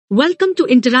Welcome to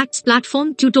Interakt's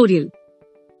platform tutorial.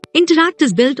 Interakt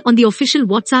is built on the official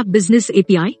WhatsApp Business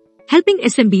API, helping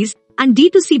SMBs and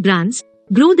D2C brands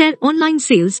grow their online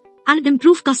sales and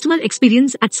improve customer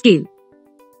experience at scale.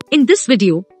 In this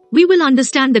video, we will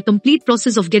understand the complete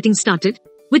process of getting started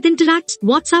with Interakt's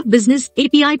WhatsApp Business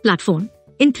API platform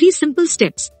in 3 simple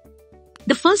steps.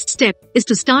 The first step is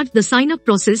to start the sign-up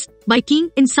process by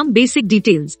keying in some basic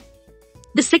details.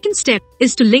 The second step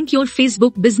is to link your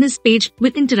Facebook business page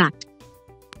with Interakt.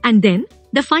 And then,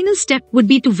 the final step would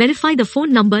be to verify the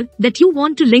phone number that you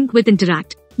want to link with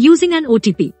Interakt using an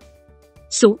OTP.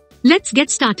 So, let's get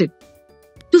started.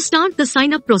 To start the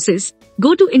sign-up process,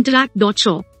 go to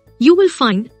interakt.shop. You will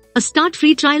find a Start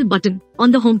Free Trial button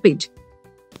on the homepage.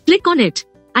 Click on it,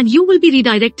 and you will be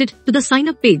redirected to the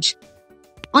sign-up page.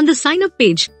 On the sign-up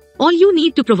page, all you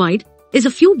need to provide is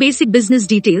a few basic business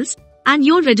details, and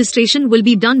your registration will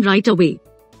be done right away.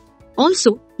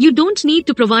 Also, you don't need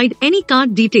to provide any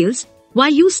card details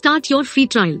while you start your free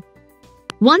trial.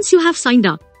 Once you have signed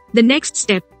up, the next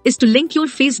step is to link your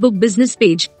Facebook business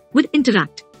page with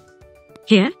Interakt.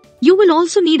 Here, you will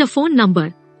also need a phone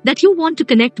number that you want to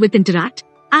connect with Interakt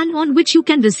and on which you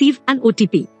can receive an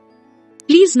OTP.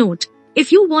 Please note,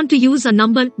 if you want to use a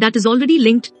number that is already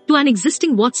linked to an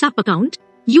existing WhatsApp account,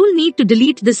 you'll need to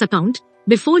delete this account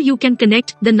before you can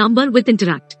connect the number with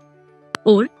Interakt.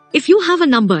 Or, if you have a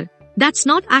number that's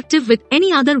not active with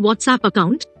any other WhatsApp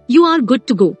account, you are good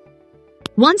to go.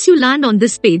 Once you land on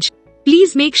this page,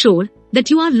 please make sure that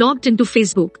you are logged into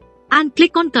Facebook and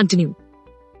click on Continue.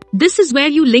 This is where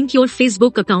you link your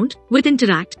Facebook account with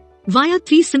Interakt via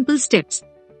 3 simple steps.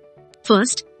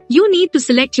 First, you need to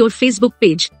select your Facebook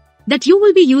page that you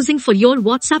will be using for your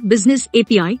WhatsApp Business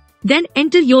API, then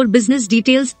enter your business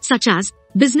details such as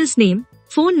business name,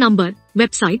 phone number,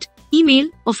 website, email,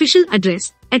 official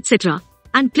address, etc.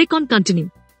 and click on Continue.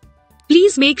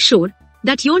 Please make sure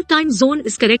that your time zone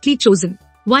is correctly chosen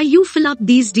while you fill up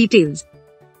these details.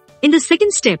 In the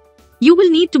second step, you will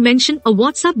need to mention a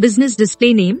WhatsApp business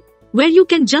display name where you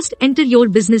can just enter your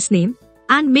business name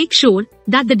and make sure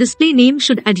that the display name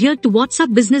should adhere to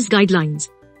WhatsApp business guidelines.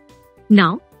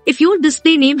 Now, if your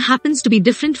display name happens to be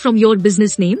different from your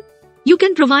business name, you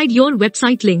can provide your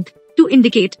website link to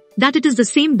indicate that it is the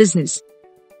same business.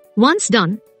 Once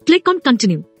done, click on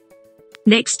Continue.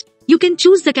 Next, you can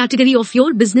choose the category of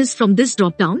your business from this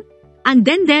drop-down, and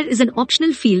then there is an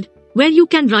optional field where you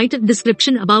can write a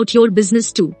description about your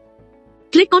business too.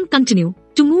 Click on Continue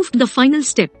to move to the final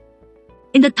step.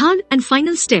 In the third and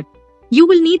final step, you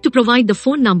will need to provide the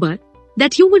phone number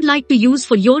that you would like to use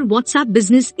for your WhatsApp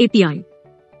Business API.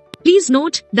 Please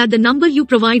note that the number you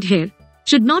provide here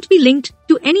should not be linked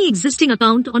to any existing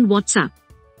account on WhatsApp.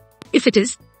 If it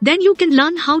is, then you can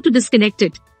learn how to disconnect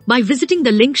it by visiting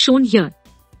the link shown here.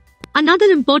 Another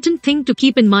important thing to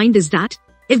keep in mind is that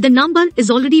if the number is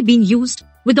already being used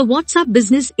with the WhatsApp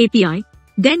Business API,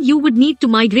 then you would need to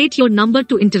migrate your number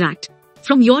to Interakt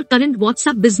from your current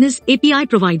WhatsApp Business API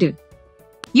provider.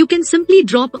 You can simply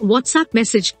drop a WhatsApp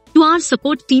message to our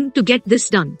support team to get this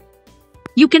done.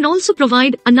 You can also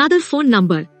provide another phone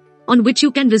number on which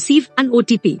you can receive an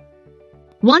OTP.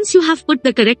 Once you have put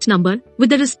the correct number with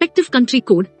the respective country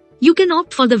code, you can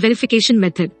opt for the verification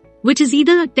method, which is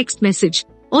either a text message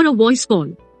or a voice call.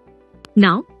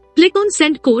 Now, click on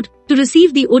Send Code to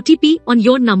receive the OTP on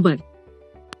your number.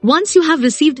 Once you have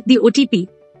received the OTP,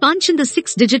 punch in the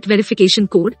 6-digit verification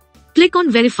code, click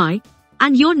on Verify,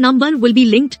 and your number will be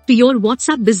linked to your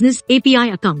WhatsApp Business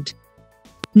API account.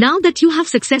 Now that you have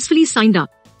successfully signed up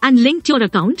and linked your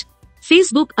account,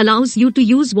 Facebook allows you to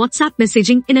use WhatsApp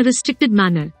messaging in a restricted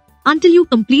manner until you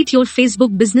complete your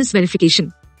Facebook business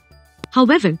verification.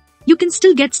 However, you can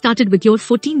still get started with your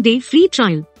 14-day free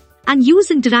trial and use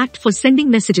Interakt for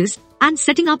sending messages and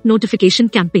setting up notification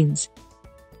campaigns.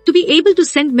 To be able to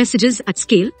send messages at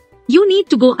scale, you need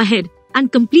to go ahead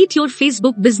and complete your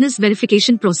Facebook business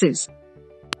verification process.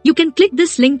 You can click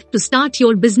this link to start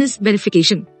your business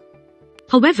verification.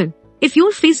 However, if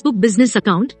your Facebook business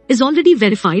account is already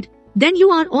verified, then you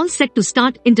are all set to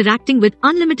start interacting with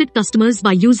unlimited customers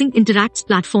by using Interakt's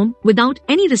platform without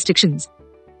any restrictions.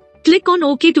 Click on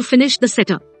OK to finish the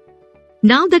setup.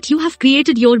 Now that you have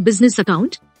created your business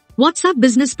account, WhatsApp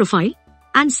business profile,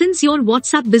 and since your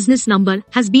WhatsApp business number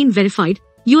has been verified,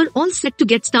 you are all set to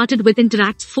get started with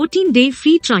Interakt's 14-day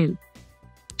free trial.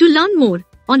 To learn more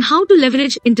on how to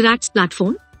leverage Interakt's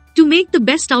platform to make the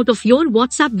best out of your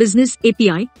WhatsApp Business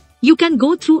API, you can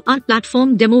go through our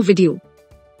platform demo video.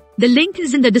 The link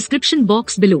is in the description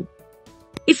box below.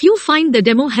 If you find the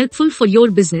demo helpful for your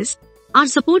business, our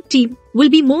support team will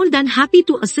be more than happy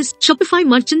to assist. Shopify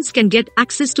merchants can get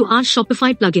access to our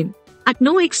Shopify plugin at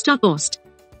no extra cost.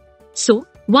 So,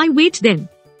 why wait then?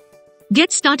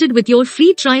 Get started with your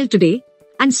free trial today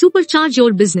and supercharge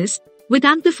your business with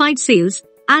amplified sales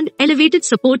and elevated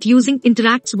support using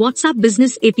Interakt's WhatsApp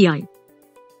Business API.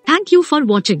 Thank you for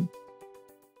watching.